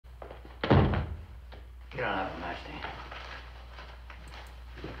Get on up, Master.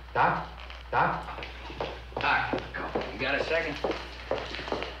 Doc? Doc? Doc, you got a second?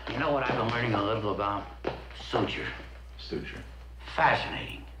 You know what I've been learning a little about? Suture. Suture.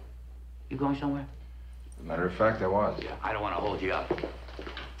 Fascinating. You going somewhere? As a matter of fact, I was. Yeah, I don't want to hold you up.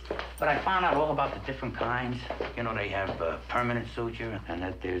 But I found out all about the different kinds. You know, they have permanent suture, and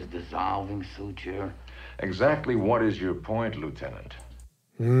that there's dissolving suture. Exactly what is your point, Lieutenant?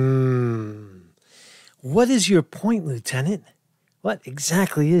 What is your point, Lieutenant? What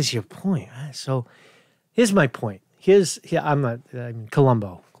exactly is your point? So here's my point.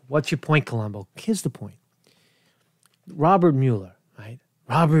 Columbo. What's your point, Columbo? Here's the point. Robert Mueller, right?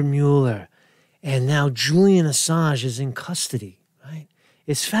 Robert Mueller. And now Julian Assange is in custody, right?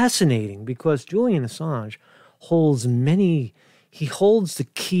 It's fascinating because Julian Assange holds the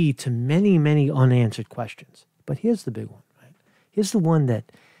key to many, many unanswered questions. But here's the big one, right? Here's the one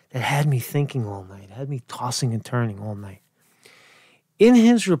that had me thinking all night, had me tossing and turning all night. In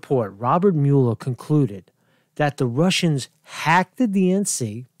his report, Robert Mueller concluded that the Russians hacked the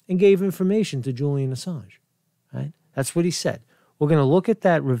DNC and gave information to Julian Assange, right? That's what he said. We're going to look at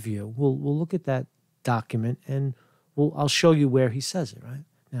that review. We'll look at that document, and I'll show you where he says it, right?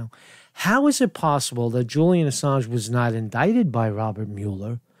 Now, how is it possible that Julian Assange was not indicted by Robert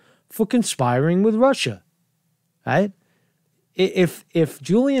Mueller for conspiring with Russia, right? If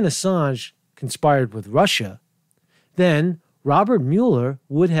Julian Assange conspired with Russia, then Robert Mueller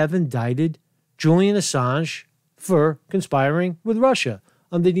would have indicted Julian Assange for conspiring with Russia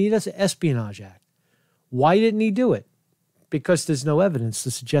under the Espionage Act. Why didn't he do it? Because there's no evidence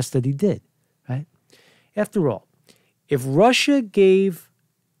to suggest that he did, right? After all, if Russia gave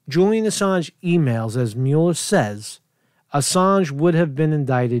Julian Assange emails, as Mueller says, Assange would have been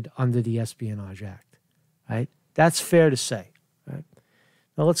indicted under the Espionage Act, right? That's fair to say, right?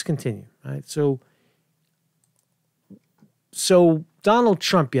 Now let's continue, right? So Donald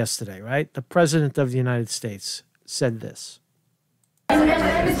Trump yesterday, right? The President of the United States said this.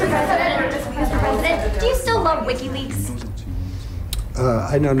 Mr. President, do you still love WikiLeaks?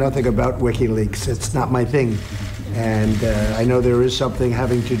 I know nothing about WikiLeaks. It's not my thing. And I know there is something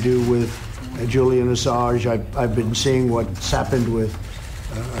having to do with Julian Assange. I've been seeing what's happened with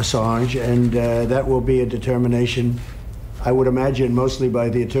Assange, and that will be a determination, I would imagine, mostly by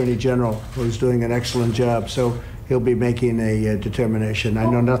the Attorney General, who's doing an excellent job. So he'll be making a determination. I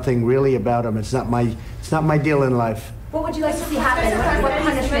know nothing really about him. It's not my deal in life. What would you like to see happen? What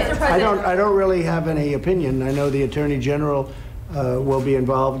punishment? I don't really have any opinion. I know the Attorney General will be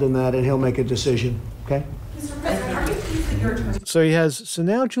involved in that, and he'll make a decision. Okay. So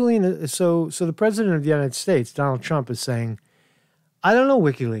now Julian. So the President of the United States, Donald Trump, is saying, I don't know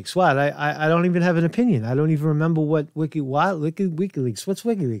WikiLeaks. What? I don't even have an opinion. I don't even remember what WikiLeaks. What's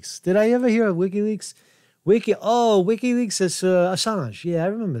WikiLeaks? Did I ever hear of WikiLeaks? WikiLeaks is Assange. Yeah, I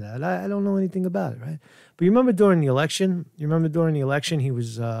remember that. I don't know anything about it, right? But you remember during the election? He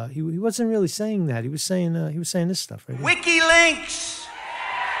was he wasn't really saying that. He was saying this stuff, right? WikiLeaks.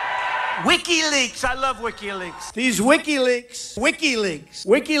 WikiLeaks. I love WikiLeaks. These WikiLeaks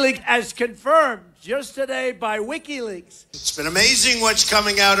as confirmed just today by WikiLeaks. It's been amazing what's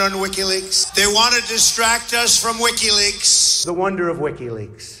coming out on WikiLeaks. They want to distract us from WikiLeaks. The wonder of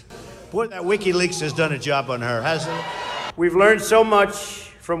WikiLeaks. Boy, that WikiLeaks has done a job on her, hasn't it? We've learned so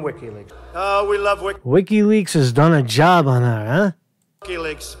much from WikiLeaks. Oh, we love WikiLeaks has done a job on her, huh?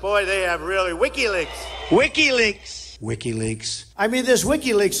 WikiLeaks. Boy, they have really. WikiLeaks. I mean, this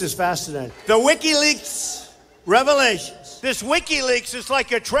WikiLeaks is fascinating. The WikiLeaks revelations. This WikiLeaks is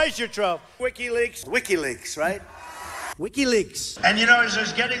like a treasure trove. WikiLeaks, right? WikiLeaks. And you know, as I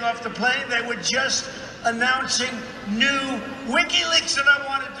was getting off the plane, they were just announcing new WikiLeaks, and I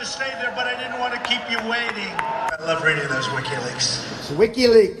wanted to stay there, but I didn't want to keep you waiting. I love reading those WikiLeaks.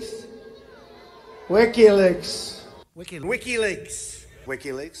 WikiLeaks.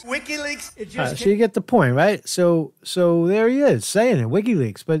 So you get the point, right? So there he is saying it,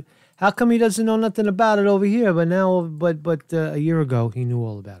 WikiLeaks. But how come he doesn't know nothing about it over here? But now, but a year ago he knew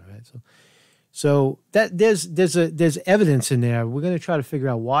all about it, right? So that there's evidence in there. We're going to try to figure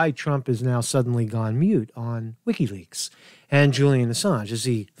out why Trump is now suddenly gone mute on WikiLeaks and Julian Assange. Is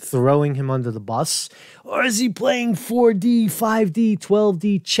he throwing him under the bus, or is he playing 4D, 5D,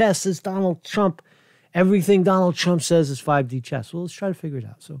 12D chess as Donald Trump? Everything Donald Trump says is 5D chess. Well, let's try to figure it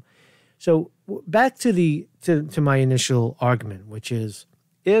out. So back to my initial argument, which is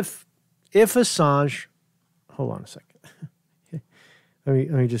if Assange, hold on a second. let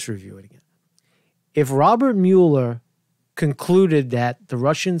me just review it again. If Robert Mueller concluded that the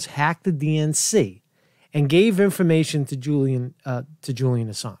Russians hacked the DNC and gave information to Julian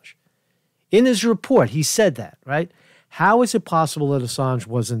Assange, In his report, he said that, right? How is it possible that Assange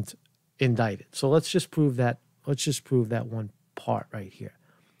wasn't indicted? So let's just prove that. Let's just prove that one part right here.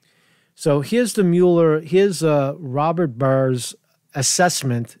 So here's the Mueller, here's Robert Burr's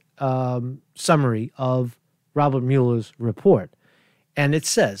assessment summary of Robert Mueller's report. And it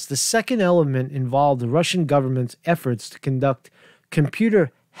says, the second element involved the Russian government's efforts to conduct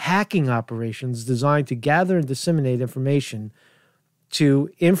computer hacking operations designed to gather and disseminate information to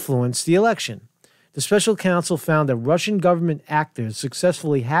influence the election. The special counsel found that Russian government actors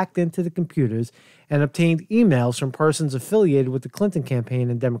successfully hacked into the computers and obtained emails from persons affiliated with the Clinton campaign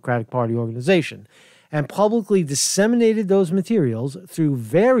and Democratic Party organization, and publicly disseminated those materials through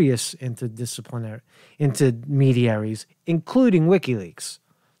various intermediaries, including WikiLeaks.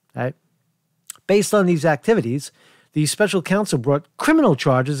 Right? Based on these activities, the special counsel brought criminal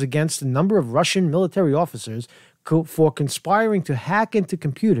charges against a number of Russian military officers for conspiring to hack into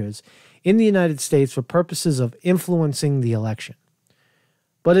computers in the United States for purposes of influencing the election.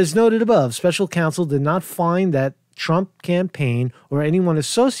 But as noted above, special counsel did not find that Trump campaign or anyone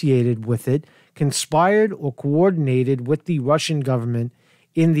associated with it conspired or coordinated with the Russian government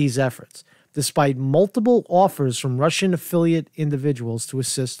in these efforts, despite multiple offers from Russian affiliate individuals to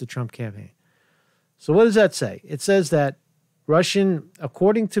assist the Trump campaign. So what does that say? It says that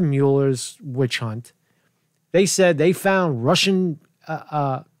according to Mueller's witch hunt, they said they found Russian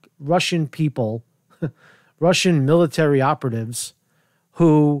people, Russian military operatives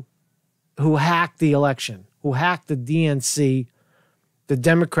who hacked the election, who hacked the DNC, the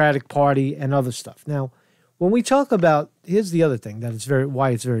Democratic Party, and other stuff. Now, when we talk about, here's the other thing that is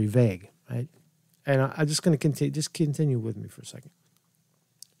why it's very vague, right? And I'm just going to continue with me for a second.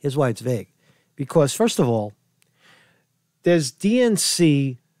 Here's why it's vague. Because, first of all, there's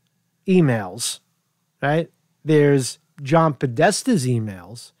DNC emails, right? There's John Podesta's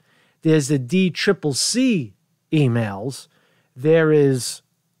emails. There's the DCCC emails. There is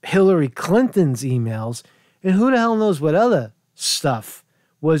Hillary Clinton's emails. And who the hell knows what other stuff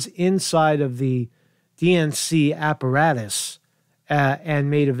was inside of the DNC apparatus and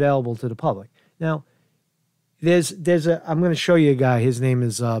made available to the public. Now, I'm going to show you a guy. His name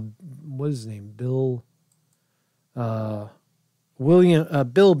is, what is his name? Bill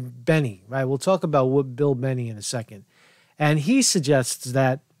Benny, right? We'll talk about Bill Benny in a second. And he suggests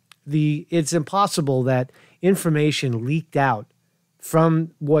that it's impossible that information leaked out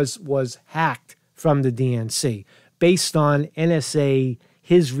was hacked from the DNC based on NSA,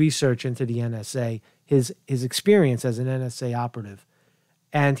 his research into the NSA, his experience as an NSA operative.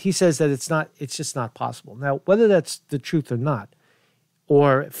 And he says that it's just not possible. Now, whether that's the truth or not,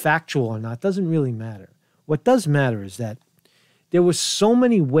 or factual or not, doesn't really matter. What does matter is that there were so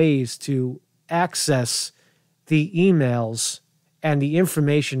many ways to access the emails and the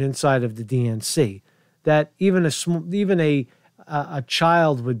information inside of the DNC that even a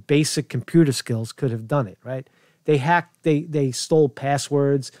child with basic computer skills could have done it, right? They stole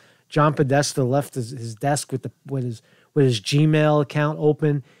passwords. John Podesta left his desk with his Gmail account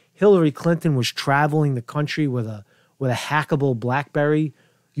open. Hillary Clinton was traveling the country with a hackable BlackBerry,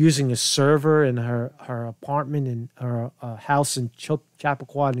 using a server in her apartment in her house in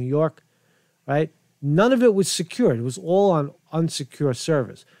Chappaqua, New York, right? None of it was secured. It was all on unsecure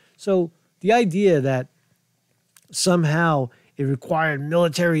servers. So the idea that somehow it required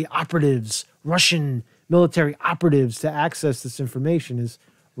military operatives, Russian military operatives, to access this information is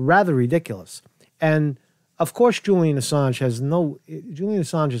rather ridiculous. And of course, Julian Assange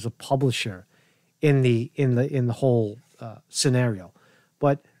is a publisher in the whole scenario,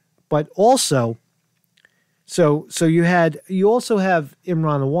 but also, so you also have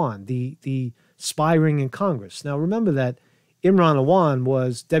Imran Awan, the spy ring in Congress. Now remember that Imran Awan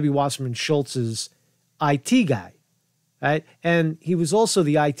was Debbie Wasserman Schultz's IT guy, right? And he was also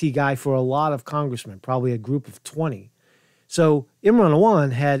the IT guy for a lot of congressmen, probably a group of 20. So Imran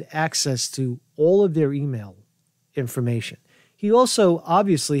Awan had access to all of their email information. He also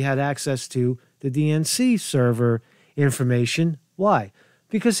obviously had access to the DNC server information. Why?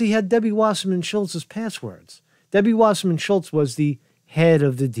 Because he had Debbie Wasserman Schultz's passwords. Debbie Wasserman Schultz was the head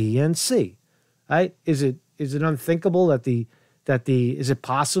of the DNC, right? Is it unthinkable is it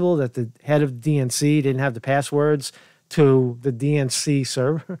possible that the head of the DNC didn't have the passwords to the DNC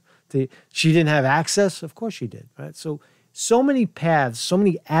server? She didn't have access? Of course she did, right? So many paths, so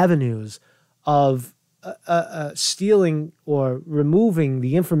many avenues of stealing or removing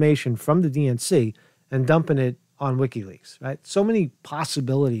the information from the DNC and dumping it on WikiLeaks, right? So many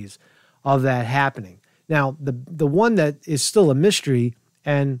possibilities of that happening. Now, the one that is still a mystery,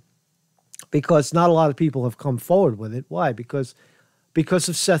 and because not a lot of people have come forward with it, why? Because because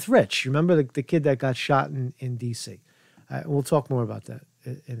of Seth Rich. You remember the kid that got shot in D.C.? We'll talk more about that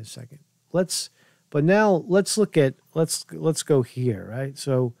in a second. But now let's go here, right?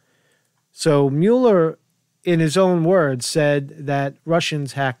 So Mueller, in his own words, said that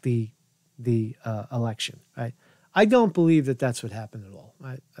Russians hacked the election, right? I don't believe that that's what happened at all,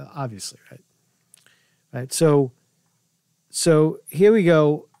 right? Obviously, right? Right. So here we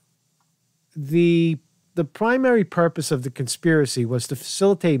go. The primary purpose of the conspiracy was to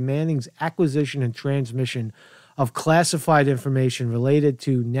facilitate Manning's acquisition and transmission of classified information related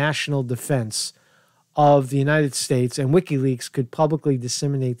to national defense of the United States, and WikiLeaks could publicly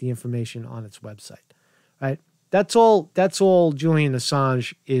disseminate the information on its website. Right? That's all Julian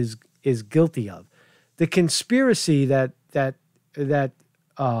Assange is guilty of. The conspiracy that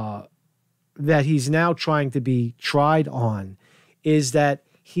he's now trying to be tried on is that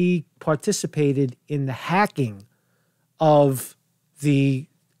he participated in the hacking of the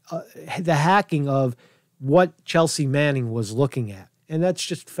hacking of what Chelsea Manning was looking at, and that's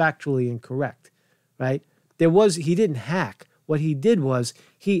just factually incorrect, right? He didn't hack. What he did was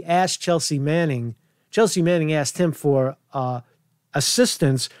he asked Chelsea Manning. Chelsea Manning asked him for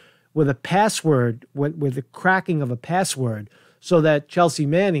assistance with a password, with the cracking of a password, so that Chelsea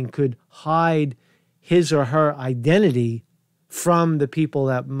Manning could hide his or her identity from the people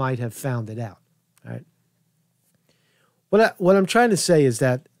that might have found it out. Right? What I'm trying to say is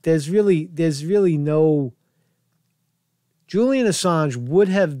that there's really no. Julian Assange would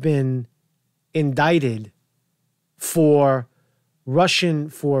have been indicted for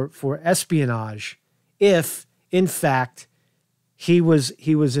espionage if, in fact, he was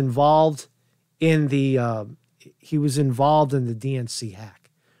involved in the DNC hack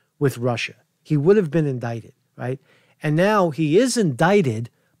with Russia. He would have been indicted, right? And now he is indicted,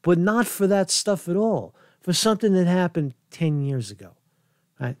 but not for that stuff at all, for something that happened 10 years ago,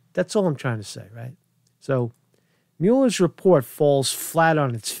 right? That's all I'm trying to say, right? So Mueller's report falls flat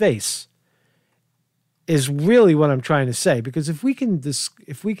on its face is really what I'm trying to say, because if we can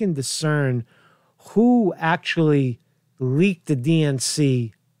discern who actually leaked the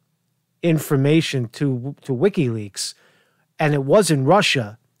DNC information to WikiLeaks, and it was in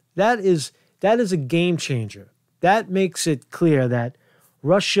Russia, that is a game changer. That makes it clear that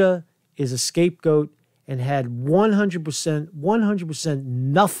Russia is a scapegoat and had 100%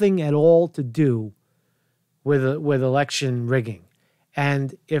 nothing at all to do with election rigging.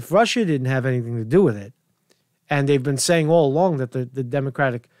 And if Russia didn't have anything to do with it, and they've been saying all along that the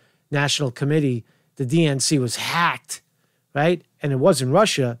Democratic National Committee, the DNC, was hacked, right? And it wasn't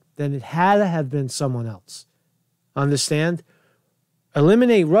Russia, then it had to have been someone else. Understand?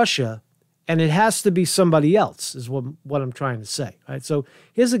 Eliminate Russia, and it has to be somebody else, is what I'm trying to say, right? So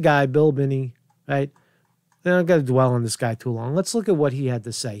here's a guy, Bill Binney, right? I'm not going to dwell on this guy too long. Let's look at what he had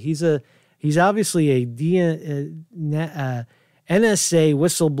to say. He's obviously a NSA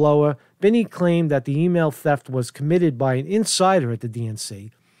whistleblower. Binney claimed that the email theft was committed by an insider at the DNC,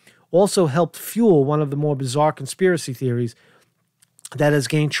 also helped fuel one of the more bizarre conspiracy theories that has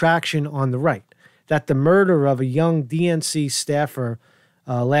gained traction on the right, that the murder of a young DNC staffer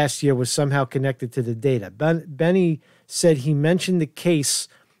last year was somehow connected to the data. Binney said he mentioned the case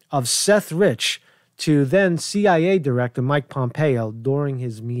of Seth Rich to then CIA Director Mike Pompeo during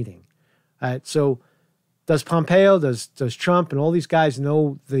his meeting. So does Pompeo, does Trump, and all these guys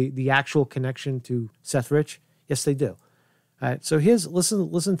know the actual connection to Seth Rich? Yes, they do. So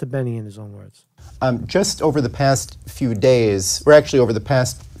listen to Benny in his own words. Just over the past few days, or actually over the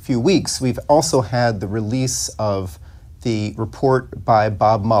past few weeks, we've also had the release of the report by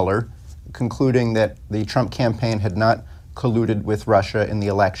Bob Mueller concluding that the Trump campaign had not colluded with Russia in the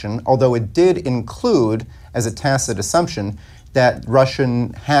election, although it did include, as a tacit assumption, that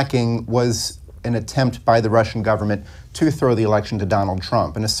Russian hacking was an attempt by the Russian government to throw the election to Donald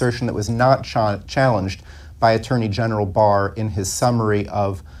Trump, an assertion that was not challenged by Attorney General Barr in his summary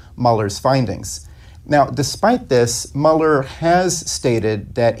of Mueller's findings. Now, despite this, Mueller has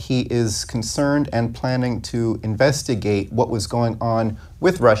stated that he is concerned and planning to investigate what was going on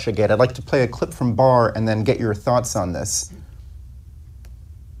with Russiagate. I'd like to play a clip from Barr and then get your thoughts on this.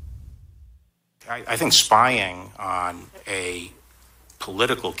 I think spying on a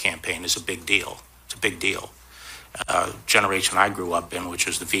political campaign is a big deal. It's a big deal. Generation I grew up in, which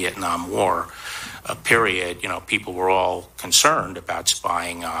was the Vietnam War period, people were all concerned about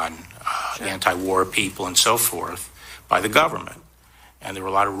spying on anti-war people and so forth by the government. And there were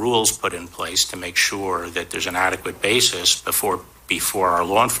a lot of rules put in place to make sure that there's an adequate basis before our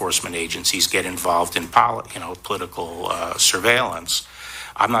law enforcement agencies get involved in political surveillance.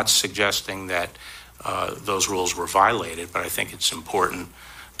 I'm not suggesting that those rules were violated, but I think it's important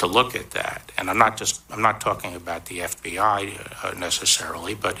to look at that. And I'm not talking about the FBI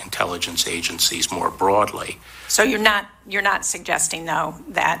necessarily, but intelligence agencies more broadly. So you're not suggesting, though,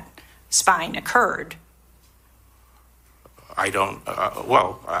 that spying occurred? I don't,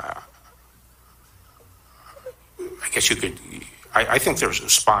 I guess you could, I think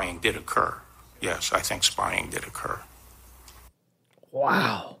spying did occur. Yes, I think spying did occur.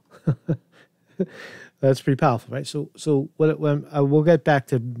 Wow. That's pretty powerful, right? So we'll get back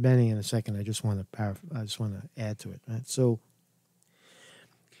to Benny in a second. I just want to add to it, right? So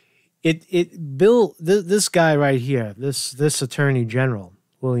Bill, this guy right here, this Attorney General,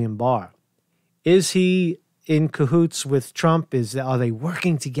 William Barr, is he in cahoots with Trump? Are they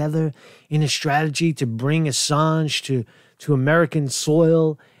working together in a strategy to bring Assange to American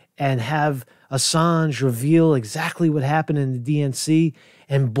soil and have Assange reveal exactly what happened in the DNC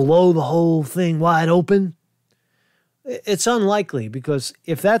and blow the whole thing wide open? It's unlikely, because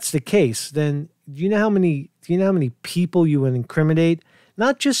if that's the case, then do you know how many people you would incriminate?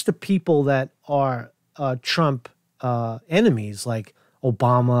 Not just the people that are Trump enemies like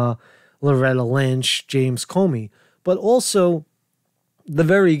Obama, Loretta Lynch, James Comey, but also the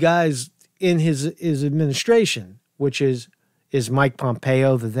very guys in his administration, which is Mike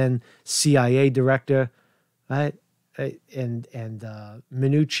Pompeo, the then CIA director, right? And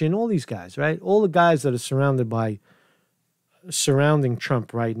Mnuchin, all these guys, right? All the guys that are surrounding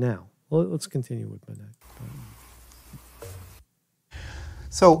Trump right now. Well, let's continue with that.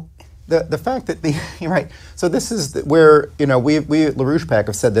 So the fact that you're right. So this is where we LaRouche PAC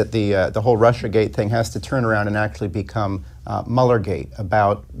have said that the whole Russiagate thing has to turn around and actually become Muellergate,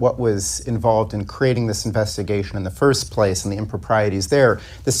 about what was involved in creating this investigation in the first place and the improprieties there.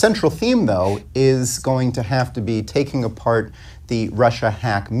 The central theme, though, is going to have to be taking apart the Russia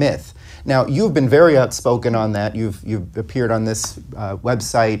hack myth. Now, you've been very outspoken on that. You've appeared on this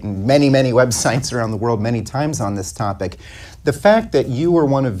website and many websites around the world many times on this topic. The fact that you were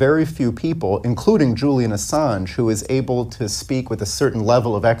one of very few people, including Julian Assange, who is able to speak with a certain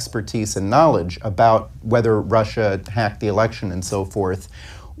level of expertise and knowledge about whether Russia hacked the election and so forth,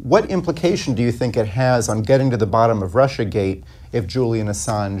 what implication do you think it has on getting to the bottom of Russiagate if Julian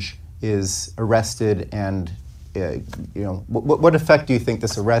Assange is arrested? And what effect do you think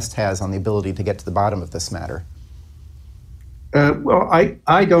this arrest has on the ability to get to the bottom of this matter? Well,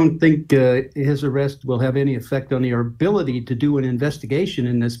 I don't think his arrest will have any effect on your ability to do an investigation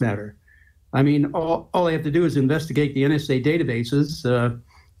in this matter. I mean, all I have to do is investigate the NSA databases,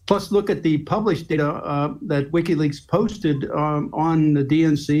 plus look at the published data that WikiLeaks posted on the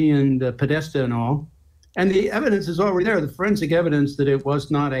DNC and Podesta and all. And the evidence is already there. The forensic evidence that it was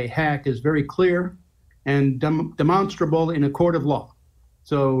not a hack is very clear and demonstrable in a court of law.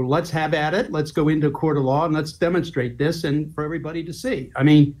 So let's have at it. Let's go into a court of law and let's demonstrate this and for everybody to see. I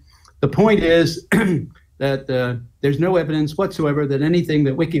mean, the point is that there's no evidence whatsoever that anything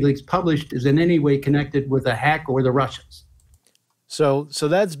that WikiLeaks published is in any way connected with a hack or the Russians. So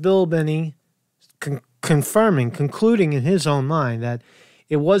that's Bill Benny concluding in his own mind that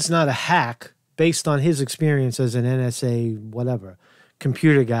it was not a hack based on his experience as an NSA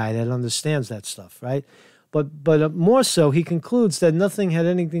computer guy that understands that stuff, right? But more so, he concludes that nothing had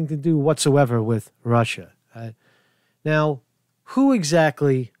anything to do whatsoever with Russia. Right? Now, who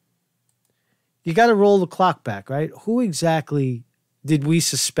exactly, you got to roll the clock back, right? Who exactly did we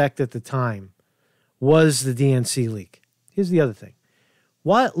suspect at the time was the DNC leak? Here's the other thing.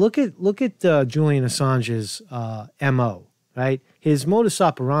 Look at Julian Assange's MO, right? His modus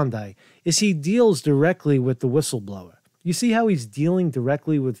operandi is he deals directly with the whistleblower. You see how he's dealing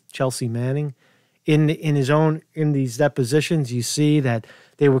directly with Chelsea Manning? In these depositions, you see that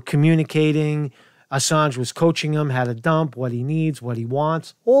they were communicating. Assange was coaching him how to dump, what he needs, what he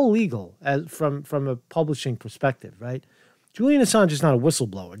wants, all legal from a publishing perspective, right? Julian Assange is not a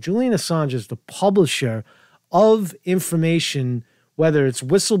whistleblower. Julian Assange is the publisher of information, whether it's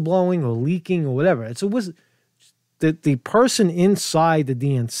whistleblowing or leaking or whatever. The person inside the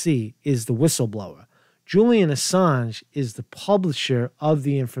DNC is the whistleblower. Julian Assange is the publisher of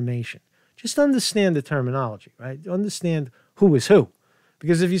the information. Just understand the terminology, right? Understand who is who.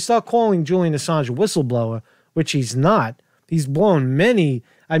 Because if you start calling Julian Assange a whistleblower, which he's not, he's blown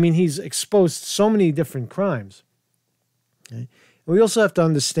he's exposed so many different crimes. Okay? We also have to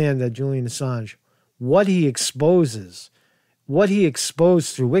understand that Julian Assange, what he exposed through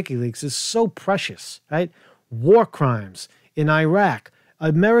WikiLeaks is so precious, right? War crimes in Iraq,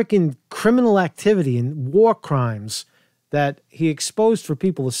 American criminal activity and war crimes that he exposed for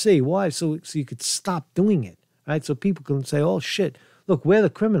people to see. Why? So you could stop doing it, right? So people can say, oh, shit, look, we're the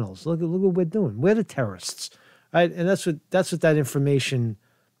criminals. Look what we're doing. We're the terrorists, right? And that's what that information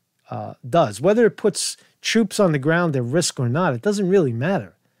does. Whether it puts troops on the ground at risk or not, it doesn't really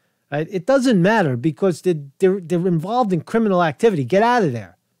matter, right? It doesn't matter because they're involved in criminal activity. Get out of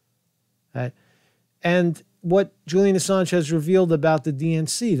there, right? And what Julian Assange has revealed about the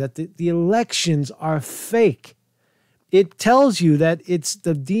DNC, that the elections are fake. It tells you that it's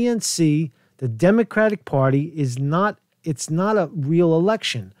the DNC, the Democratic Party, it's not a real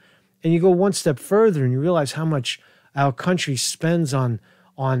election. And you go one step further and you realize how much our country spends on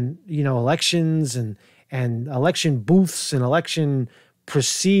elections and election booths and election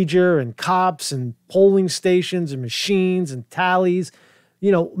procedure and cops and polling stations and machines and tallies,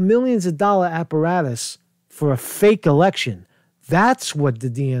 millions of dollar apparatus for a fake election. That's what the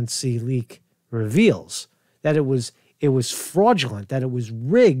DNC leak reveals, that it was fraudulent, that it was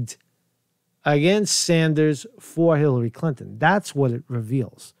rigged against Sanders for Hillary Clinton. That's what it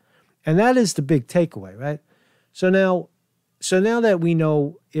reveals. And that is the big takeaway, right? So now that we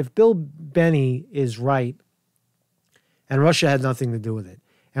know if Bill Benny is right and Russia had nothing to do with it,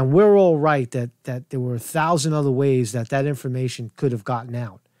 and we're all right that there were 1,000 other ways that information could have gotten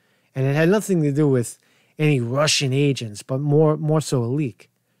out, and it had nothing to do with any Russian agents, but more so a leak.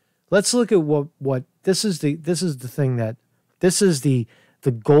 Let's look at what this is the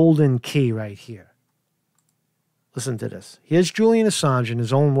golden key right here. Listen to this. Here's Julian Assange in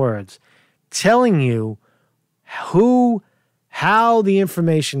his own words telling you how the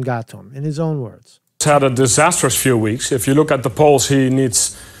information got to him in his own words. He's had a disastrous few weeks. If you look at the polls, he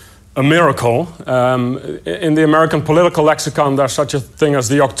needs a miracle. In the American political lexicon, there's such a thing as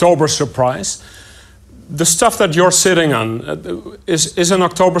the October surprise. The stuff that you're sitting on, is an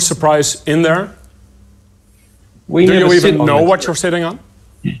October surprise in there? Do you even know what you're sitting on?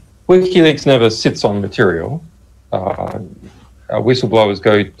 WikiLeaks never sits on material. Whistleblowers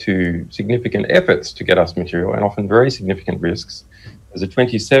go to significant efforts to get us material and often very significant risks. There's a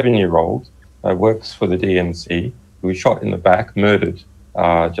 27-year-old works for the DNC who was shot in the back, murdered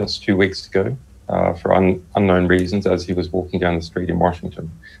just 2 weeks ago for unknown reasons as he was walking down the street in Washington.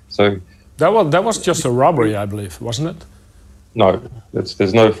 So that was just a robbery, I believe, wasn't it? No,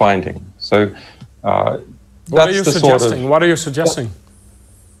 there's no finding. So what are you suggesting? What are you suggesting?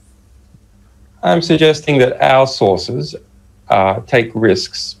 I'm suggesting that our sources take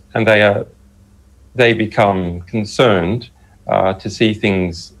risks and they become concerned to see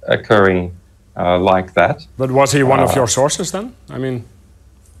things occurring like that. But was he one of your sources then? I mean,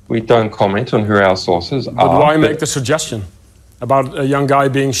 we don't comment on who our sources are. But why make the suggestion about a young guy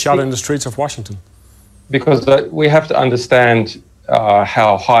being shot in the streets of Washington? Because we have to understand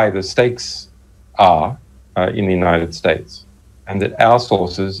how high the stakes are in the United States, and that our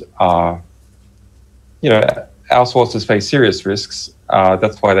sources are, our sources face serious risks.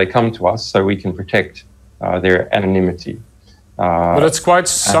 That's why they come to us, so we can protect their anonymity. But it's quite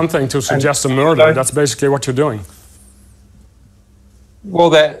something to suggest a murder. That's basically what you're doing.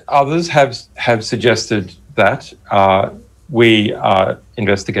 Well, others have suggested that. We are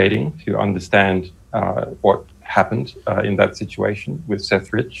investigating to understand what happened in that situation with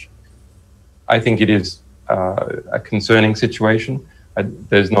Seth Rich. I think it is a concerning situation.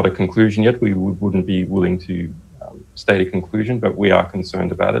 There's not a conclusion yet. We wouldn't be willing to state a conclusion, but we are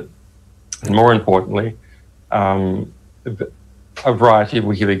concerned about it. And more importantly, a variety of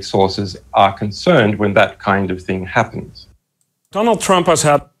WikiLeaks sources are concerned when that kind of thing happens. Donald Trump has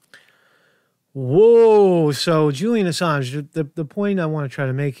had... Whoa, so Julian Assange, the point I want to try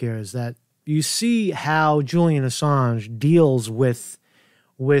to make here is that you see how Julian Assange deals with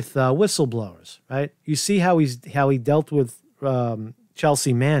whistleblowers, right? You see how he dealt with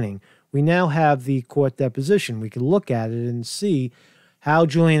Chelsea Manning. We now have the court deposition. We can look at it and see how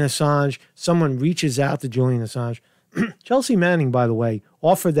Julian Assange, someone reaches out to Julian Assange. Chelsea Manning, by the way,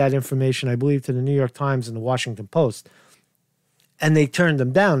 offered that information, I believe, to the New York Times and the Washington Post, and they turned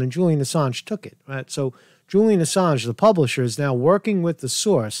them down, and Julian Assange took it, right? So Julian Assange, the publisher, is now working with the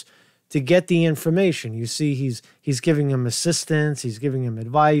source to get the information. You see he's giving him assistance, he's giving him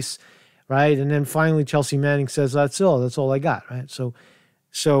advice, right? And then finally Chelsea Manning says, that's all I got, right? So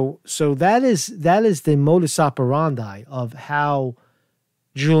that is the modus operandi of how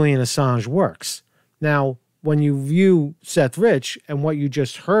Julian Assange works. Now, when you view Seth Rich and what you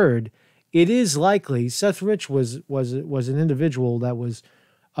just heard, it is likely Seth Rich was an individual that was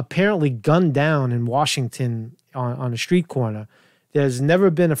apparently gunned down in Washington on a street corner. There's never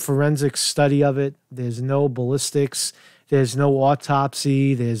been a forensic study of it. There's no ballistics. There's no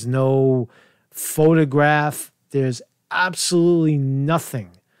autopsy. There's no photograph. There's absolutely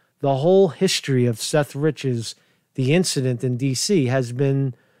nothing. The whole history of Seth Rich's the incident in D.C. has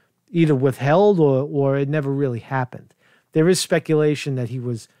been either withheld or it never really happened. There is speculation that he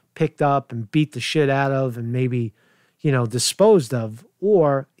was picked up and beat the shit out of and maybe, disposed of,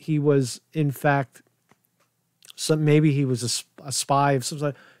 or he was, in fact, maybe he was a spy of some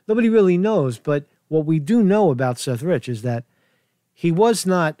sort. Nobody really knows, but what we do know about Seth Rich is that he was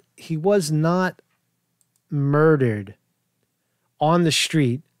not murdered on the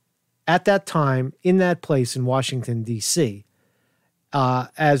street at that time in that place in Washington, D.C.,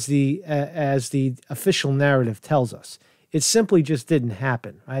 as the official narrative tells us. It simply just didn't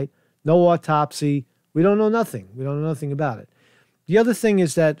happen, right? No autopsy. We don't know nothing. We don't know nothing about it. The other thing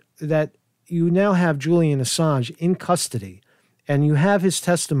is that you now have Julian Assange in custody, and you have his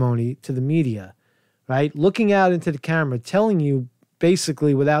testimony to the media, right? Looking out into the camera, telling you,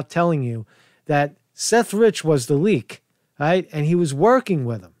 basically without telling you, that Seth Rich was the leak, right? And he was working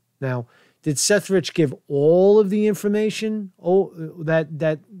with him. Now, did Seth Rich give all of the information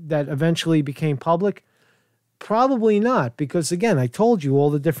that eventually became public? Probably not, because again, I told you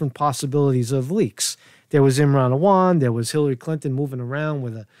all the different possibilities of leaks. There was Imran Awan, there was Hillary Clinton moving around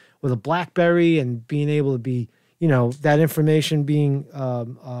with a BlackBerry and being able to be, that information being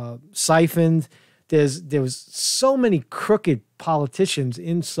siphoned. There was so many crooked politicians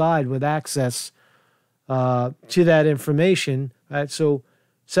inside with access to that information, right? So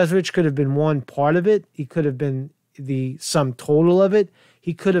Seth Rich could have been one part of it. He could have been the sum total of it.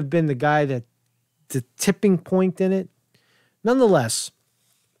 He could have been the guy that the tipping point in it. Nonetheless,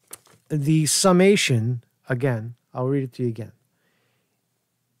 the summation, again, I'll read it to you again.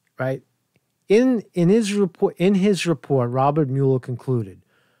 Right? In his report, Robert Mueller concluded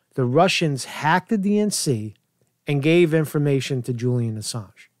the Russians hacked the DNC and gave information to Julian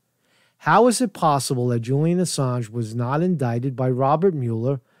Assange. How is it possible that Julian Assange was not indicted by Robert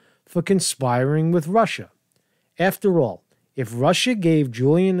Mueller for conspiring with Russia? After all, if Russia gave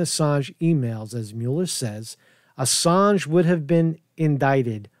Julian Assange emails, as Mueller says, Assange would have been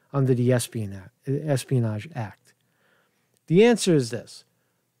indicted under the Espionage Act. The answer is this.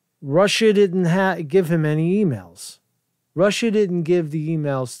 Russia didn't give him any emails. Russia didn't give the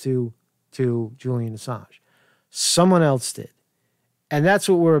emails to Julian Assange. Someone else did. And that's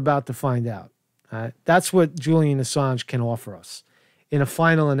what we're about to find out. That's what Julian Assange can offer us in a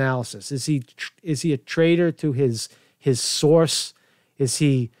final analysis. Is he a traitor to his source? Is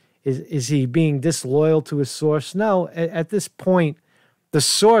he being disloyal to his source? No, at this point, the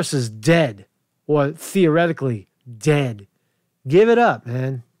source is dead, or theoretically dead. Give it up,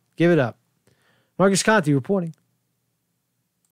 man. Give it up. Marcus Conte reporting.